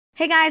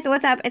Hey guys,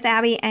 what's up? It's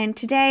Abby, and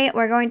today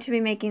we're going to be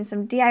making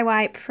some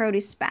DIY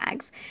produce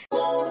bags.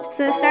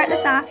 So to start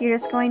this off, you're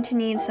just going to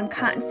need some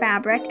cotton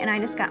fabric, and I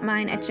just got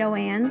mine at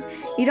Joann's.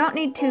 You don't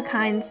need two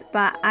kinds,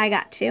 but I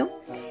got two.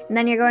 And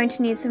then you're going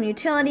to need some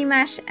utility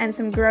mesh and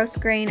some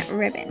grosgrain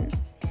ribbon.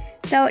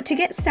 So to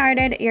get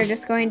started, you're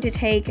just going to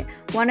take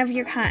one of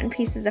your cotton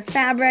pieces of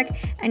fabric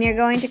and you're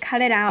going to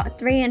cut it out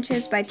 3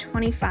 inches by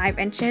 25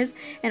 inches.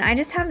 And I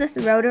just have this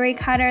rotary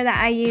cutter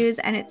that I use,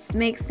 and it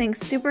makes things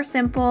super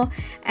simple,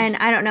 and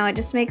I don't know, it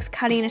just makes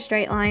cutting a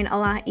straight line a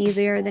lot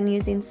easier than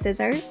using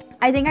scissors.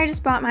 I think I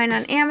just bought mine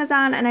on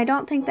Amazon, and I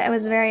don't think that it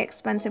was very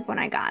expensive when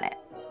I got it.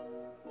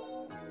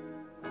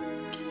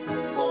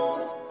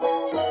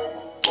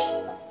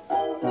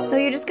 So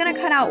you're just going to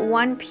cut out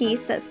one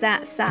piece that's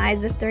that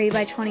size of 3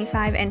 by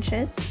 25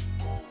 inches.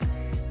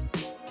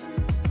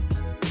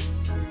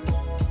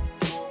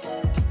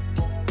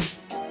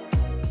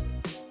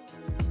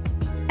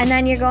 And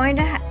then you're going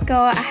to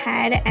go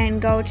ahead and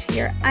go to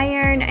your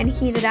iron and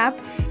heat it up.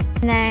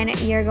 And then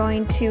you're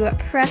going to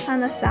press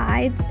on the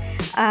sides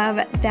of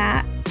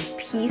that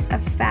piece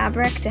of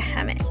fabric to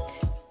hem it.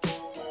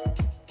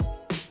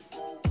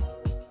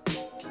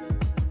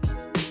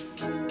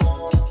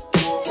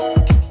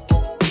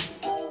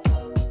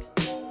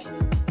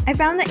 I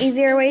found the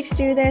easier way to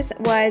do this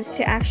was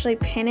to actually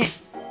pin it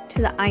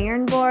to the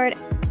iron board.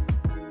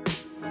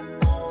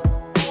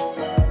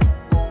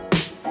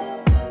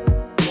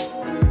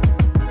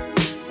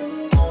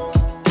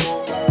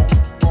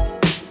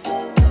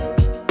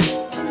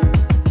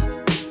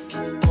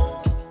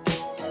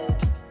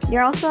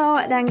 You're also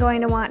then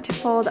going to want to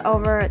fold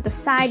over the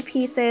side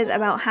pieces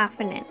about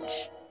 1/2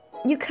 inch.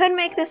 You could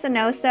make this a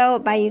no-sew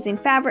by using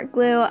fabric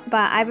glue,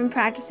 but I've been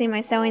practicing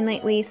my sewing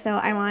lately, so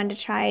I wanted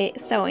to try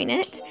sewing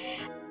it.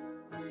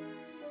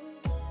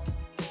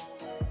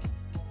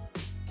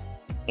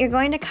 You're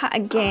going to cut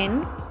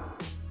again,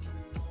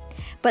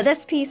 but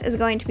this piece is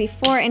going to be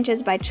 4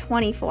 inches by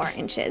 24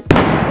 inches,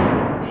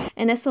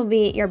 and this will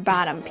be your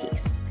bottom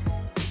piece.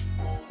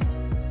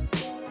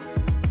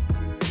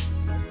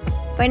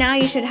 By now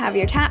you should have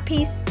your top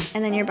piece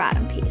and then your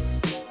bottom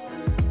piece.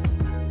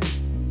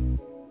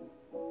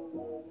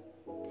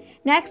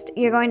 Next,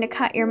 you're going to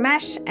cut your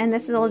mesh, and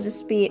this will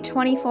just be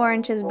 24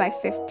 inches by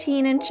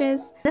 15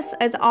 inches. This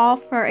is all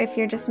for if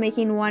you're just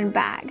making one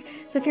bag.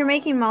 So if you're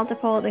making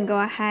multiple, then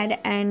go ahead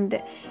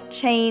and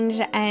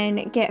change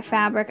and get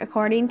fabric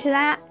according to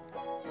that.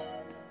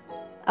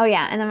 Oh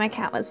yeah, and then my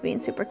cat was being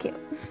super cute.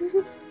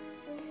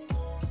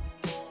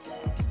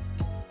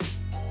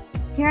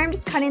 Here I'm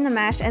just cutting the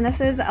mesh, and this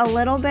is a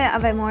little bit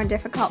of a more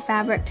difficult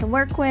fabric to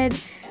work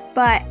with,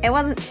 but it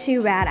wasn't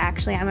too bad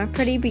actually. I'm a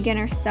pretty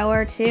beginner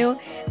sewer too,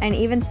 and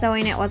even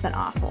sewing it wasn't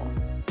awful.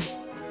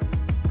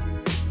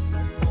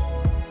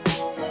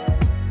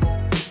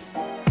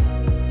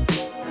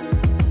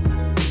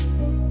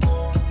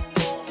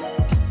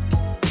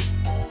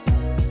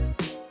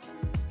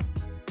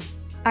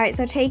 Alright,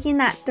 so taking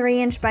that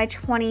 3 inch by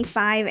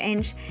 25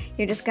 inch,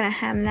 you're just going to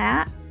hem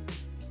that.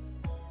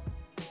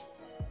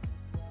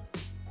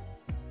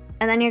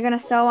 And then you're going to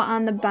sew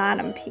on the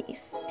bottom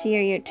piece to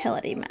your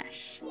utility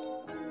mesh.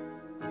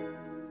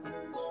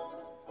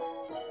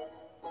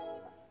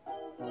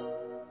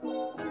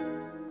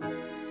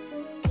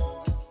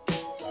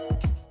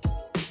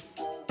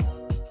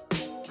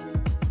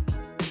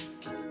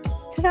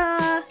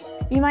 Ta-da!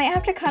 You might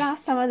have to cut off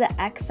some of the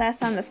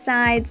excess on the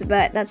sides,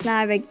 but that's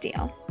not a big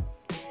deal.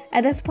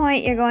 At this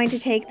point, you're going to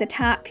take the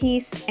top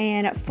piece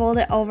and fold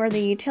it over the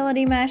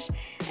utility mesh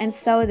and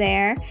sew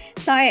there.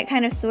 Sorry, it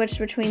kind of switched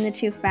between the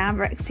two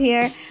fabrics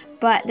here,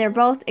 but they're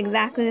both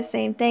exactly the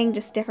same thing,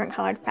 just different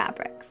colored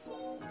fabrics.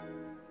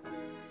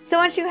 So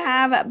once you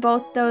have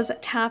both those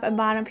top and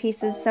bottom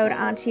pieces sewed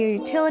onto your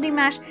utility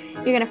mesh,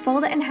 you're going to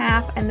fold it in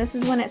half, and this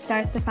is when it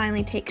starts to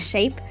finally take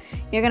shape.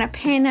 You're going to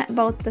pin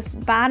both the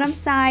bottom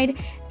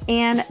side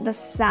and the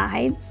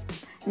sides,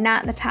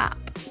 not the top,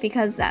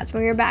 because that's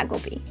where your bag will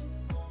be.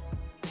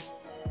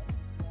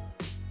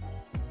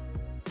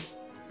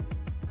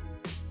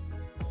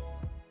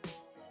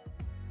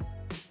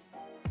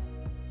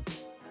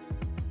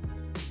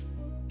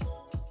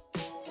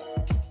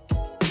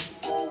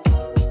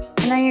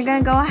 And then you're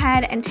going to go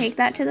ahead and take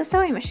that to the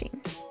sewing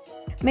machine.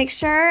 Make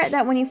sure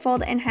that when you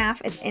fold it in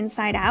half, it's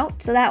inside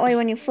out, so that way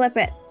when you flip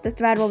it, the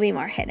thread will be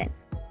more hidden.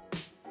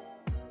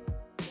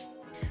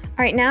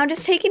 Alright, now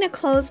just taking a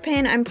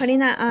clothespin, I'm putting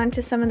that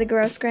onto some of the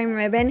grosgrain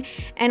ribbon,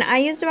 and I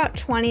used about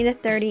 20 to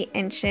 30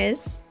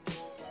 inches.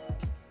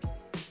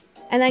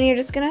 And then you're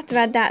just going to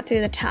thread that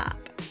through the top.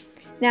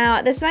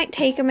 Now, this might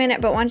take a minute,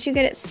 but once you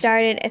get it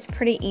started, it's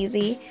pretty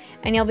easy,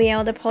 and you'll be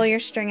able to pull your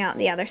string out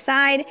the other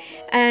side,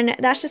 and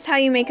that's just how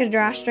you make a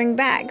drawstring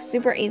bag.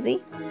 Super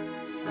easy.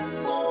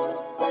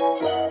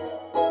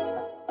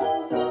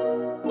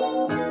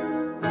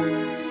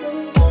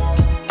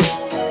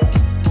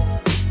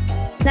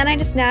 Then I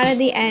just knotted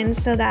the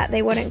ends so that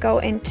they wouldn't go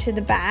into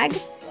the bag,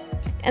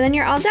 and then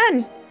you're all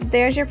done.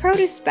 There's your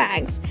produce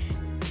bags.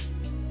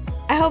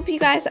 I hope you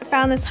guys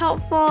found this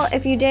helpful.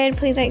 If you did,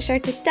 please make sure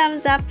to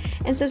thumbs up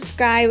and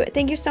subscribe.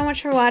 Thank you so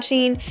much for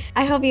watching.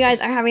 I hope you guys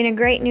are having a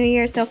great new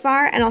year so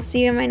far, and I'll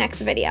see you in my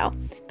next video.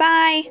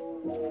 Bye!